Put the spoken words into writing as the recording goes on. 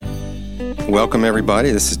Welcome,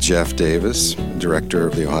 everybody. This is Jeff Davis, Director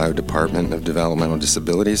of the Ohio Department of Developmental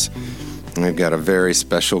Disabilities. And we've got a very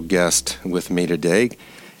special guest with me today.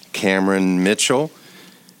 Cameron Mitchell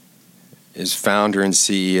is founder and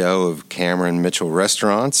CEO of Cameron Mitchell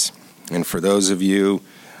Restaurants. And for those of you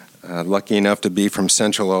lucky enough to be from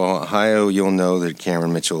Central Ohio, you'll know that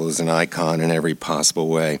Cameron Mitchell is an icon in every possible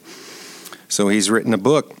way. So he's written a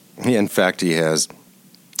book. In fact, he has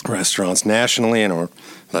restaurants nationally, and I'll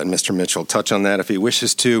let Mr. Mitchell touch on that if he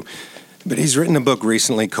wishes to. But he's written a book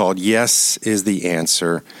recently called Yes is the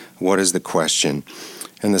Answer, What is the Question?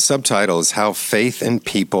 And the subtitle is How Faith in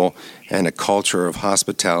People and a Culture of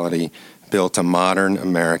Hospitality Built a Modern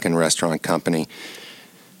American Restaurant Company.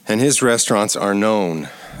 And his restaurants are known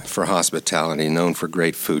for hospitality, known for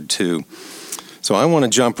great food too. So I want to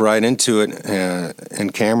jump right into it,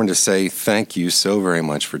 and Cameron, to say thank you so very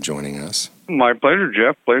much for joining us. My pleasure,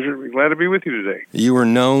 Jeff. Glad to be with you today. You were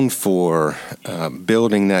known for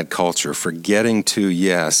building that culture, for getting to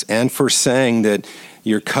yes, and for saying that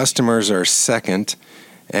your customers are second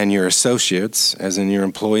and your associates, as in your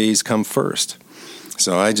employees, come first.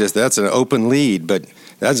 So that's an open lead, but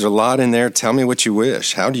that's a lot in there. Tell me what you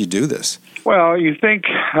wish. How do you do this? Well, you think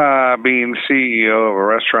being CEO of a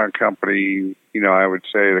restaurant company, I would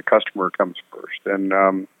say the customer comes first. And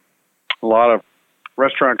a lot of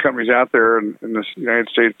restaurant companies out there in the United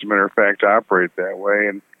States, as a matter of fact, operate that way.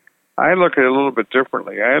 And I look at it a little bit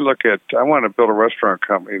differently. I want to build a restaurant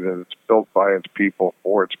company that is built by its people,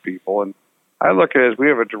 for its people. And I look at it as we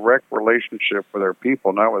have a direct relationship with our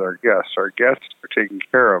people, not with our guests. Our guests are taken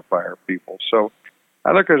care of by our people. So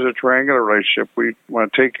I look at it as a triangular relationship. We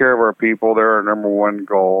want to take care of our people. They're our number one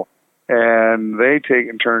goal. And they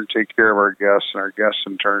in turn take care of our guests, and our guests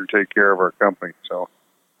in turn take care of our company. So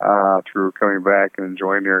through coming back and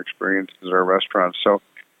enjoying their experiences at our restaurants. So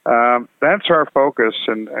that's our focus,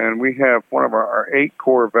 and we have one of our 8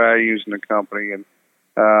 core values in the company, and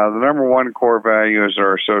the number one core value is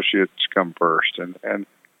our associates come first. And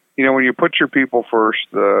when you put your people first,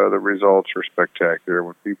 the results are spectacular.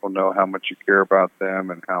 When people know how much you care about them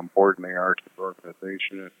and how important they are to the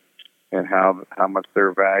organization and how much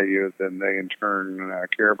they're valued, then they in turn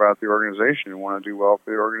care about the organization and want to do well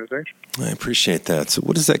for the organization. I appreciate that. So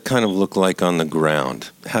what does that kind of look like on the ground?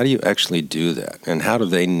 How do you actually do that? And how do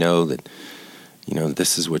they know that,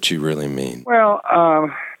 this is what you really mean? Well,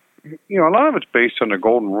 a lot of it's based on the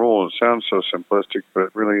golden rule. It sounds so simplistic, but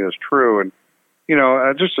it really is true. And,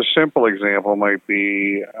 just a simple example might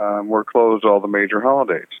be we're closed all the major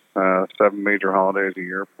holidays, 7 major holidays a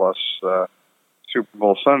year plus Super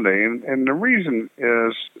Bowl Sunday. And the reason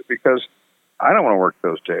is because I don't want to work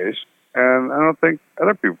those days, and I don't think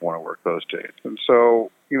other people want to work those days. And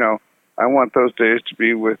so, I want those days to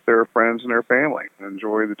be with their friends and their family and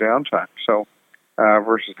enjoy the downtime. So,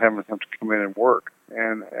 versus having them to come in and work.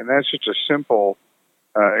 And that's just a simple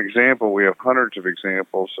example. We have hundreds of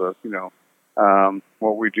examples of,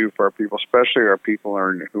 what we do for our people, especially our people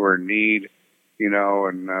who are in need,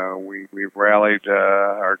 and we've rallied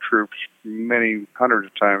our troops many hundreds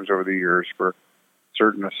of times over the years for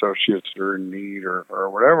certain associates that are in need or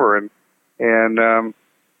whatever. And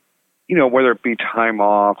whether it be time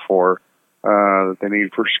off or that they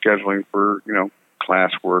need for scheduling for,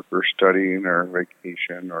 classwork or studying or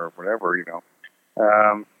vacation or whatever,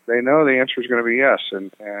 they know the answer is going to be yes,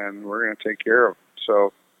 and we're going to take care of them.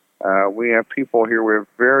 So we have people here. We have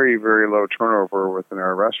very, very low turnover within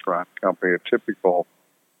our restaurant company. A typical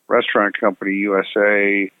restaurant company,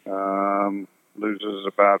 USA, loses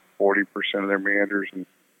about 40% of their managers and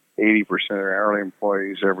 80% of their hourly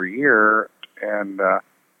employees every year. And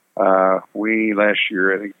we last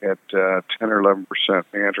year, I think, had 10 or 11%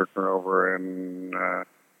 manager turnover and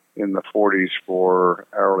in the 40s for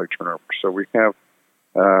hourly turnover. So we have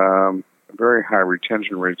very high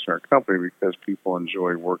retention rates in our company because people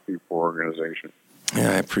enjoy working for organizations.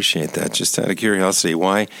 Yeah, I appreciate that. Just out of curiosity,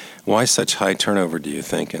 why such high turnover, do you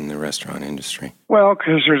think, in the restaurant industry? Well,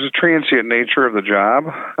 because there's a transient nature of the job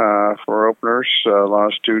for openers. A lot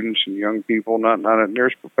of students and young people, not near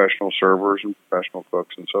as professional servers and professional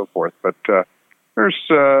cooks and so forth. But there's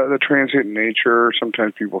the transient nature.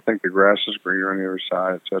 Sometimes people think the grass is greener on the other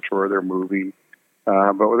side, et cetera, or they're moving.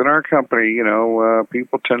 But within our company,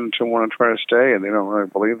 people tend to want to try to stay, and they don't really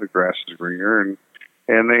believe the grass is greener,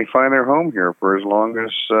 and they find their home here for as long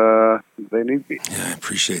as they need to be. Yeah, I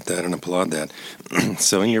appreciate that and applaud that.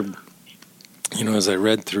 So in your, as I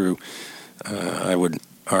read through, I would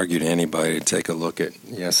argue to anybody to take a look at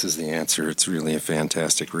Yes is the Answer. It's really a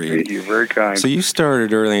fantastic read. Thank you. Very kind. So you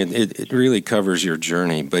started early, and it really covers your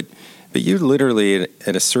journey, but But you literally,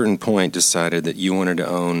 at a certain point, decided that you wanted to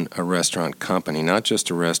own a restaurant company, not just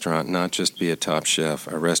a restaurant, not just be a top chef,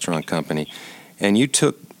 a restaurant company. And you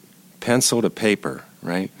took pencil to paper,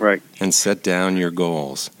 right? Right. And set down your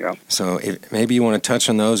goals. Yeah. So maybe you want to touch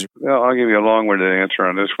on those. Well, I'll give you a long-winded answer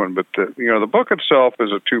on this one, but the book itself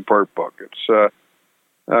is a two-part book. It's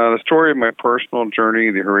the story of my personal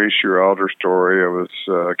journey, the Horatio Alger story.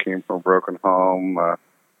 I came from a broken home.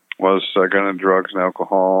 Was got into drugs and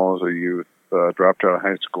alcohol as a youth, dropped out of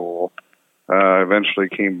high school, eventually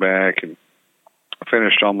came back and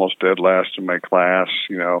finished almost dead last in my class,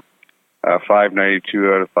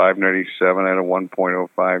 592 out of 597. I had a 1.05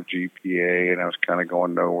 GPA, and I was kind of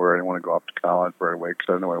going nowhere. I didn't want to go off to college right away because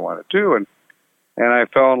I didn't know what I wanted to do. And I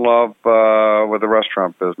fell in love with the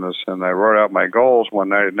restaurant business, and I wrote out my goals one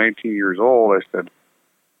night at 19 years old. I said,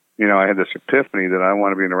 I had this epiphany that I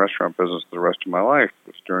want to be in the restaurant business the rest of my life.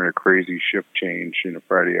 It was during a crazy shift change in a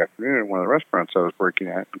Friday afternoon at one of the restaurants I was working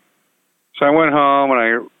at. So I went home, and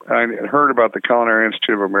I heard about the Culinary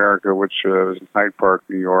Institute of America, which was in Hyde Park,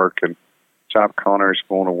 New York, and top culinary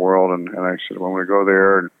school in the world. And I said, well, I'm going to go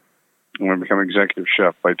there, and I'm going to become executive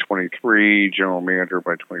chef by 23, general manager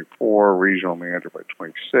by 24, regional manager by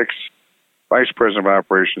 26, vice president of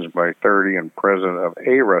operations by 30, and president of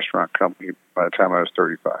a restaurant company by the time I was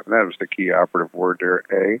 35. And that was the key operative word there,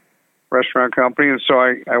 a restaurant company. And so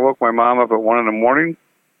I woke my mom up at 1 in the morning,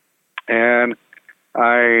 and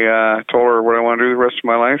I told her what I wanted to do the rest of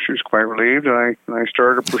my life. She was quite relieved, and I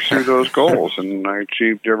started to pursue those goals, and I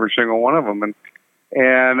achieved every single one of them. And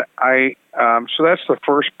so that's the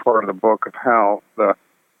first part of the book of how the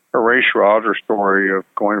Horatio Alger story of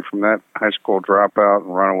going from that high school dropout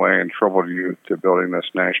and runaway and troubled youth to building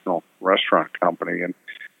this national restaurant company.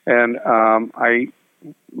 And I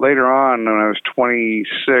later on, when I was 28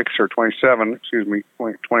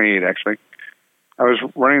 actually, I was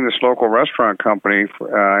running this local restaurant company for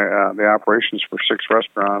the operations for 6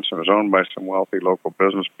 restaurants. It was owned by some wealthy local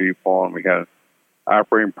business people, and we had an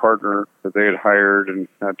operating partner that they had hired and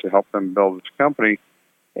to help them build this company.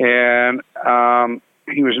 And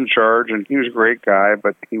he was in charge, and he was a great guy,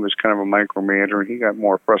 but he was kind of a micromanager, and he got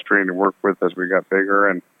more frustrating to work with as we got bigger.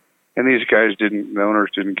 And these guys the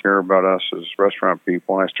owners didn't care about us as restaurant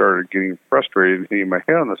people, and I started getting frustrated and hitting my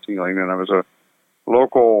head on the ceiling. And I was a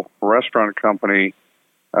local restaurant company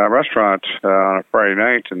restaurant on a Friday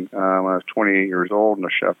night, and when I was 28 years old, and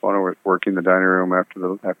the chef owner was working the dining room after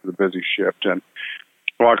the busy shift, and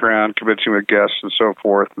walk around convincing with guests and so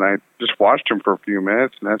forth. And I just watched him for a few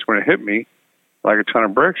minutes, and that's when it hit me like a ton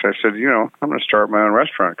of bricks. I said, I'm going to start my own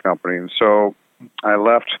restaurant company. And so I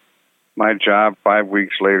left my job 5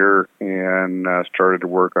 weeks later and started to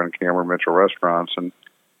work on Cameron Mitchell Restaurants. And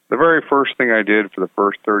the very first thing I did for the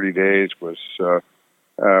first 30 days was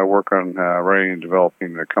work on writing and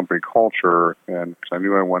developing the company culture, and because I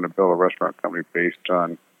knew I wanted to build a restaurant company based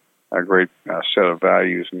on a great set of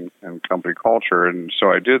values and company culture. And so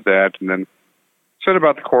I did that, and then set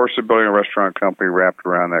about the course of building a restaurant company wrapped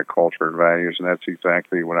around that culture and values, and that's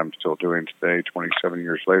exactly what I'm still doing today, 27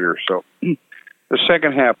 years later. So the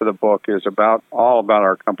second half of the book is all about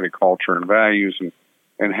our company culture and values,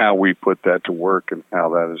 and how we put that to work, and how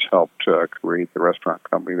that has helped create the restaurant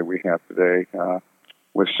company that we have today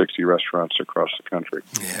with 60 restaurants across the country.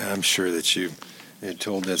 Yeah, I'm sure that you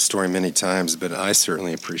told that story many times, but I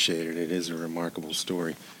certainly appreciate it. It is a remarkable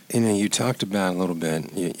story. You talked about a little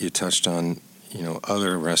bit, you touched on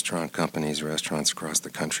other restaurant companies, restaurants across the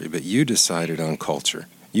country, but you decided on culture.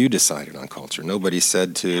 Nobody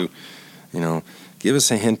said to, give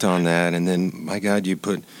us a hint on that, and then, my God, you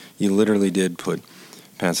literally did put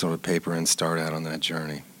pencil to paper and start out on that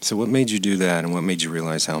journey. So what made you do that, and what made you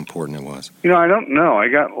realize how important it was? I don't know. I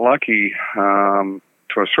got lucky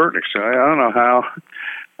to a certain extent. I don't know how.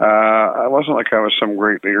 I wasn't like I was some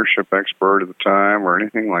great leadership expert at the time or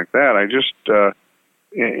anything like that. I just,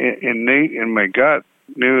 innate in my gut,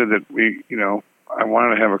 knew that I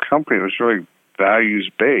wanted to have a company that was really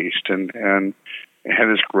values-based and it had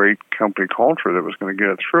this great company culture that was going to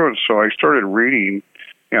get it through. And so I started reading.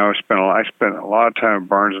 I spent a lot of time at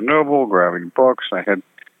Barnes and Noble grabbing books. It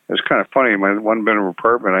was kind of funny. My one-bedroom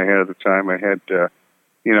apartment I had at the time, I had, it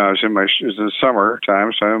was in the summer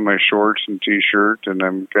time, so I'm in my shorts and T-shirt, and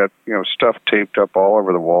I've got, stuff taped up all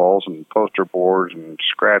over the walls and poster boards and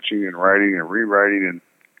scratching and writing and rewriting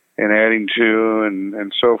and adding to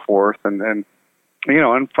and so forth. And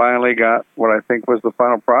finally got what I think was the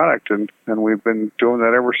final product, and we've been doing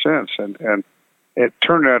that ever since. And it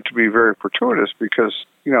turned out to be very fortuitous because,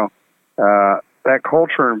 that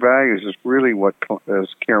culture and values is really what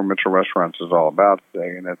Cameron Mitchell Restaurants is all about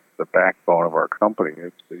today, and it's the backbone of our company.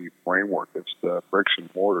 It's the framework. It's the bricks and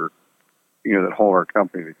mortar that hold our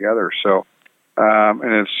company together. So, and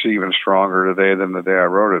it's even stronger today than the day I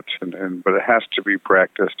wrote it. But it has to be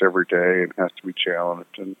practiced every day. It has to be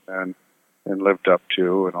challenged and lived up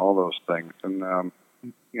to, and all those things. And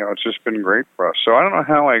it's just been great for us. So I don't know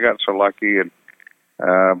how I got so lucky. And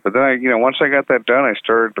but then once I got that done, I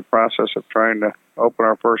started the process of trying to open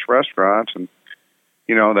our first restaurant, and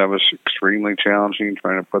that was extremely challenging,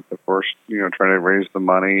 trying to put the first, trying to raise the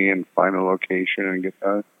money and find a location and get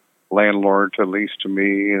a landlord to lease to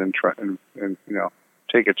me and try and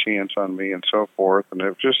take a chance on me and so forth. And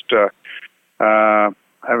it just, I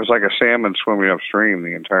was like a salmon swimming upstream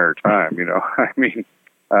the entire time, I mean,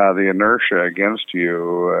 the inertia against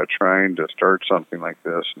you, trying to start something like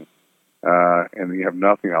this. And you have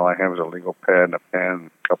nothing. All I have is a legal pad and a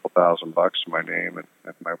pen, a couple $1,000 to my name,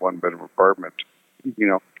 and my one-bedroom apartment.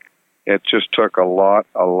 It just took a lot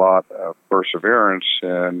of perseverance,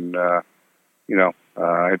 and I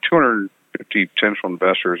had 250 potential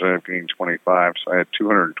investors. I ended up getting 25, so I had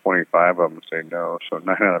 225 of them say no. So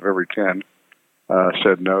 9 out of every 10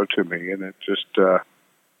 said no to me, and it just it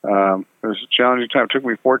was a challenging time. It took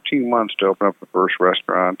me 14 months to open up the first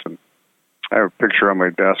restaurant, and I have a picture on my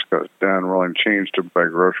desk. I was down rolling change to buy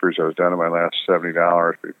groceries. I was down to my last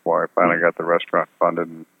 $70 before I finally got the restaurant funded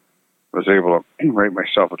and was able to write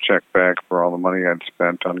myself a check back for all the money I'd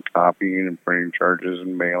spent on copying and printing charges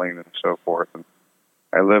and mailing and so forth. And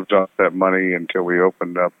I lived off that money until we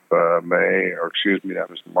opened up that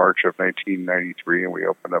was March of 1993, and we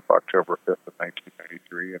opened up October 5th of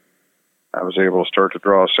 1993. And I was able to start to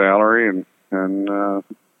draw a salary, and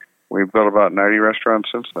we've built about 90 restaurants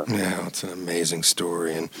since then. Yeah, it's an amazing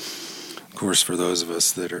story. And of course, for those of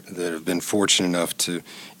us that have been fortunate enough to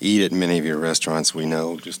eat at many of your restaurants, we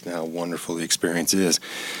know just how wonderful the experience is.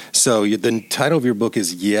 So the title of your book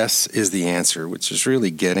is Yes is the Answer, which is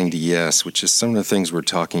really getting to yes, which is some of the things we're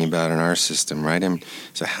talking about in our system, right? And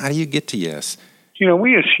so how do you get to yes?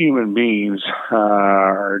 We as human beings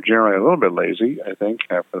are generally a little bit lazy, I think,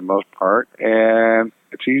 for the most part, and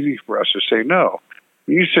it's easy for us to say no.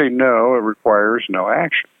 When you say no, it requires no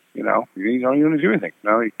action. You don't even want to do anything.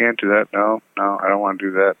 No, you can't do that. No, I don't want to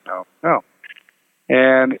do that. No.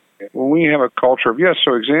 And when we have a culture of yes,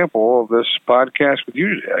 so example of this podcast with you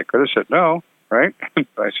today, I could have said no, right?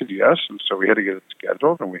 I said yes, and so we had to get it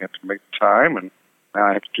scheduled, and we had to make the time, and now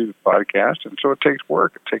I have to do the podcast, and so it takes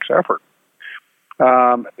work. It takes effort.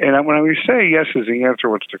 And when we say yes is the answer,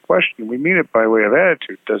 what's the question? We mean it by way of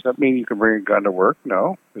attitude. Does that mean you can bring a gun to work?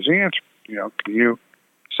 No, is the answer. Can you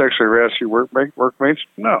sexually harass your workmates?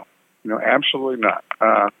 No, absolutely not.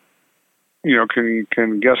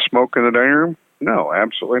 Can guests smoke in the dining room? No,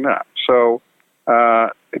 absolutely not. So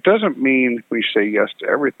it doesn't mean we say yes to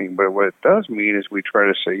everything, but what it does mean is we try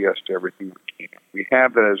to say yes to everything we can. We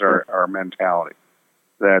have that as our mentality.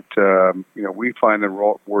 That we find the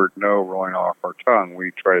word no rolling off our tongue.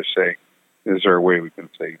 We try to say, is there a way we can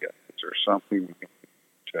say yes? Is there something we can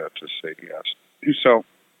do to say yes? So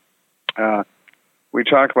we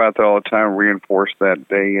talk about that all the time, reinforce that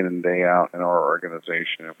day in and day out in our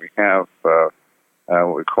organization. And we have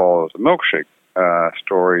what we call the milkshake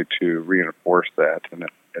story to reinforce that. And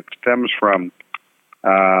it stems from,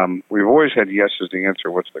 we've always had yes as the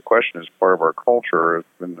answer. What's the question is part of our culture. It's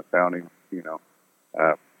been the founding,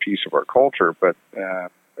 piece of our culture. But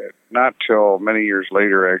not till many years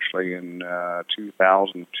later, actually, in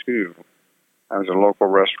 2002, I was at a local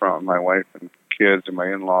restaurant with my wife and kids and my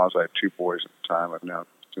in-laws. I had 2 boys at the time. I've now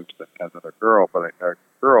since then had another girl, but I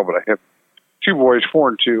had 2 boys, 4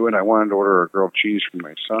 and 2, and I wanted to order a grilled cheese from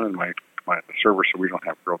my son, and my server said, we don't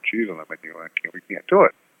have grilled cheese on the menu. We can't do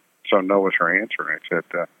it. So no was her answer. And I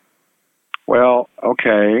said, well,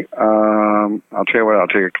 okay, I'll tell you what, I'll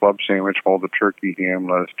take a club sandwich, hold the turkey, ham,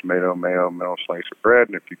 lettuce, tomato, mayo, middle slice of bread,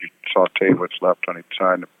 and if you could saute what's left on each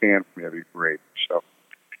side in the pan for me, that'd be great. So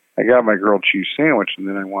I got my grilled cheese sandwich, and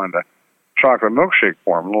then I wanted a chocolate milkshake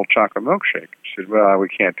for him, a little chocolate milkshake. She said, well, we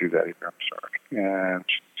can't do that either, I'm sorry. And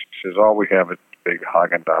she says, all we have is big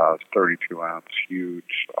Haagen-Dazs, 32-ounce,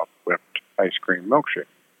 huge, whipped ice cream milkshake.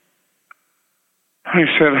 I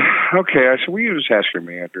said, okay. I said, will you just ask your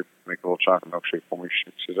manager to make a little chocolate milkshake for me?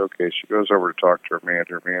 She says, okay. She goes over to talk to her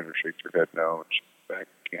manager. Manager shakes her head no, and she's back,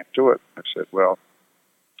 can't do it. I said, well,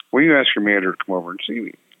 will you ask your manager to come over and see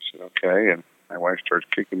me? I said, okay. And my wife starts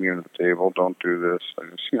kicking me under the table. Don't do this. I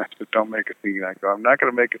said, don't make a scene. I go, I'm not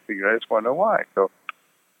going to make a scene. I just want to know why. So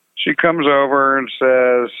she comes over and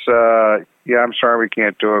says, yeah, I'm sorry we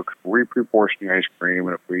can't do it. We pre-portion the ice cream,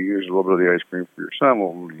 and if we use a little bit of the ice cream for your son,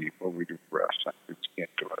 what will we do for the rest? I just can't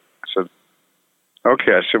do it. I said,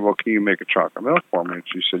 okay. I said, well, can you make a chocolate milk for me? And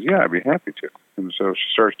she said, yeah, I'd be happy to. And so she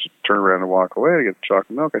starts to turn around and walk away to get the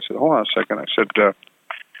chocolate milk. I said, hold on a second. I said,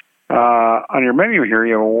 on your menu here,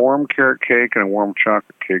 you have a warm carrot cake and a warm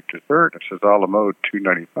chocolate cake dessert. It says a la mode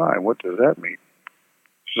 $2.95. What does that mean?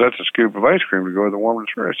 So that's a scoop of ice cream to go with the warm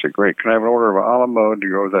dessert. I said, great. Can I have an order of a la mode to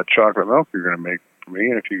go with that chocolate milk you're going to make for me?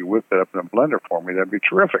 And if you could whip that up in a blender for me, that'd be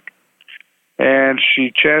terrific. And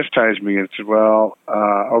she chastised me and said, well,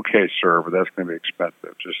 okay, sir, but that's going to be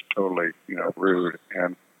expensive. Just totally, rude.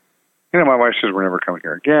 And, my wife says, we're never coming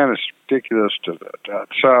here again. It's ridiculous.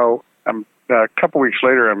 So a couple weeks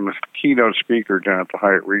later, I'm a keynote speaker down at the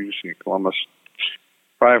Hyatt Regency in Columbus.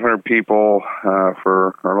 500 people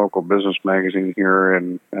for our local business magazine here,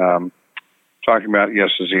 and talking about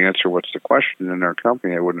yes is the answer, what's the question in our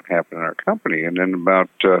company? It wouldn't happen in our company. And then about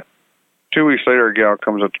 2 weeks later, a gal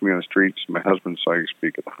comes up to me on the streets. My husband saw you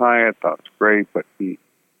speak at the Hyatt, thought it was great, but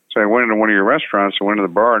so I went into one of your restaurants, I went to the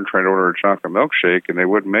bar and tried to order a chocolate milkshake, and they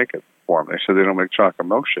wouldn't make it for me. They said they don't make chocolate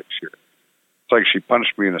milkshakes here. It's like she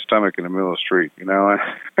punched me in the stomach in the middle of the street.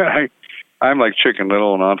 I'm like Chicken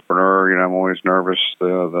Little, an entrepreneur. I'm always nervous.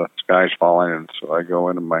 The sky's falling, and so I go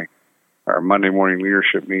into our Monday morning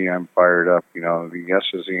leadership meeting. I'm fired up. The yes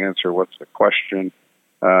is the answer. What's the question?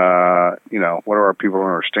 What do our people don't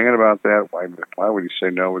understand about that? Why would you say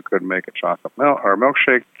no? We couldn't make a chocolate milk or a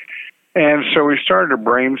milkshake. And so we started to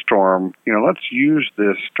brainstorm. Let's use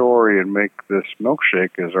this story and make this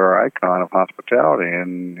milkshake as our icon of hospitality,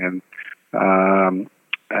 and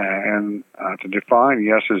to define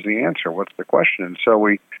yes is the answer. What's the question? And so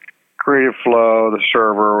we created Flo, the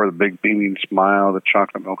server, with a big beaming smile, the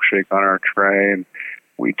chocolate milkshake on our tray, and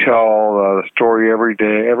we tell the story every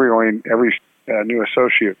day. Every new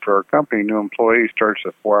associate for our company, new employee, starts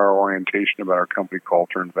a 4-hour orientation about our company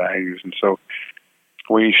culture and values. And so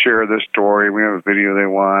we share this story. We have a video they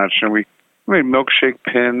watch, and we made milkshake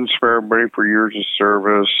pins for everybody for years of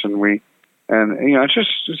service, and it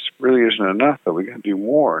just really isn't enough, that we got to do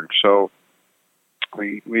more. And so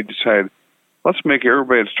we decided, let's make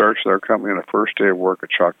everybody that starts with our company on the first day of work a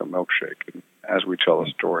chocolate milkshake, and as we tell the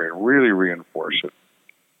story, and really reinforce it.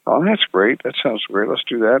 Oh, that's great. That sounds great. Let's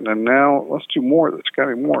do that. And then now let's do more. There's got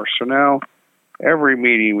to be more. So now every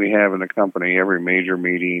meeting we have in the company, every major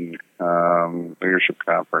meeting, leadership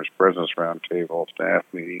conference, president's roundtable, staff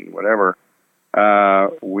meeting, whatever,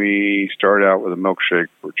 we start out with a milkshake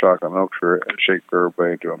for chocolate milkshake for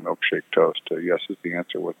everybody, do a milkshake toast. Yes is the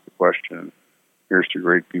answer. What's the question? Here's to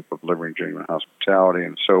great people delivering genuine hospitality.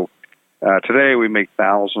 And so today we make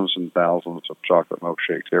thousands and thousands of chocolate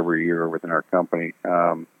milkshakes every year within our company.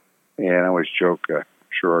 And I always joke,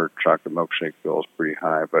 sure, our chocolate milkshake bill is pretty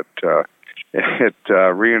high, but it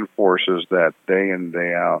reinforces that day in,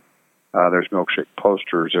 day out. There's milkshake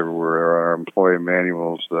posters everywhere, our employee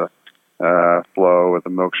manuals, the flow with the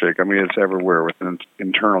milkshake. I mean, it's everywhere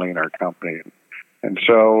internally in our company. And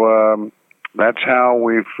so that's how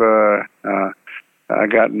we've got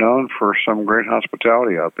known for some great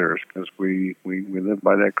hospitality out there, because we live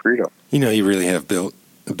by that credo. You really have built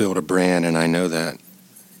a brand, and I know that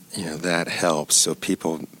that helps. So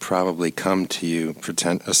people probably come to you,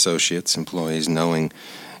 associates, employees, knowing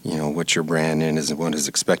what your brand is and what is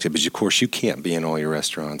expected. But of course, you can't be in all your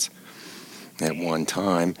restaurants at one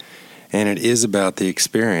time. And it is about the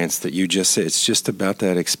experience that you just said. It's just about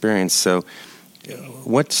that experience. So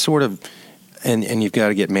what sort of, and you've got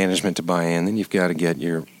to get management to buy in, then you've got to get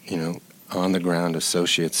your, on-the-ground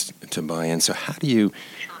associates to buy in. So how do you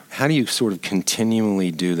sort of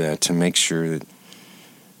continually do that to make sure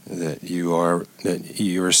that your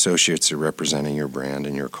associates are representing your brand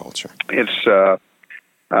and your culture? It's,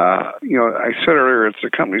 I said earlier, it's a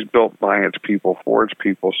company's built by its people, for its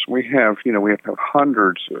people. So we have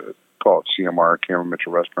hundreds, call it CMR, Cameron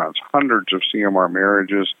Mitchell Restaurants, hundreds of CMR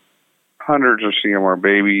marriages, hundreds of CMR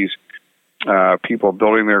babies, people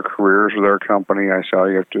building their careers with our company. I say all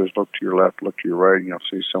you have to do is look to your left, look to your right, and you'll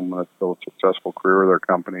see someone that's built a successful career with our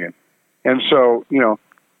company. And so,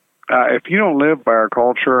 if you don't live by our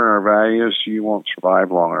culture and our values, you won't survive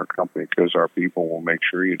long in our company, because our people will make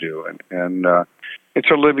sure you do. And it's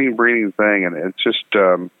a living, breathing thing, and it's just,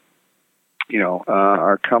 our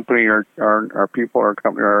company, our people, our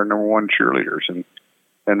company are our number one cheerleaders, and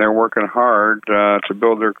they're working hard to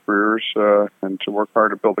build their careers and to work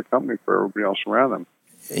hard to build a company for everybody else around them.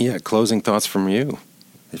 Yeah, closing thoughts from you,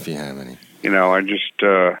 if you have any. I just,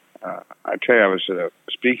 I tell you, I was at a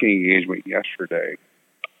speaking engagement yesterday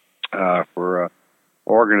for an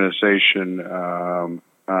organization, I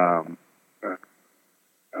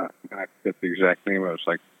forget the exact name. I was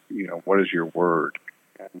like, what is your word?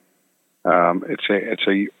 And, it's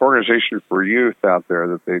a organization for youth out there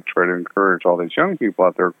that they try to encourage all these young people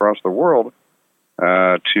out there across the world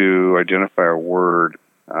to identify a word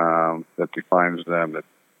that defines them,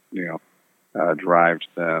 that drives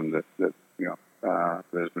them, that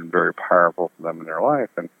has been very powerful for them in their life,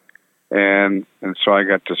 and so I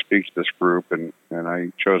got to speak to this group, and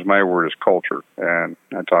I chose my word as culture, and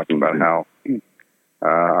I talked about how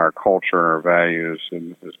our culture and our values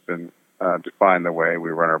has been define the way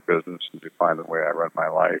we run our business and define the way I run my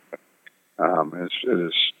life. It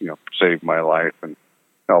has saved my life and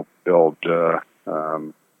helped build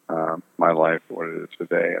my life what it is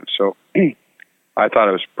today. And so I thought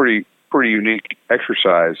it was pretty unique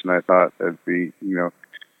exercise, and I thought it'd be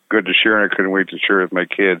good to share, and I couldn't wait to share with my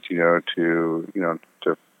kids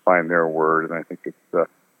to find their word. And I think it's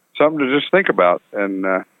something to just think about, and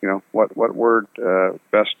what word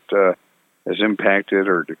best has impacted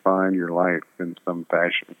or defined your life in some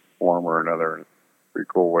fashion, form, or another. And it's a pretty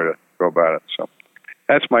cool way to go about it. So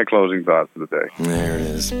that's my closing thought for the day. There it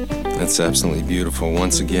is. That's absolutely beautiful.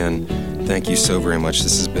 Once again, thank you so very much.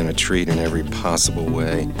 This has been a treat in every possible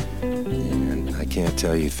way, and I can't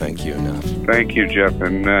tell you thank you enough. Thank you, Jeff,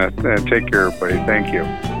 and take care, everybody. Thank you.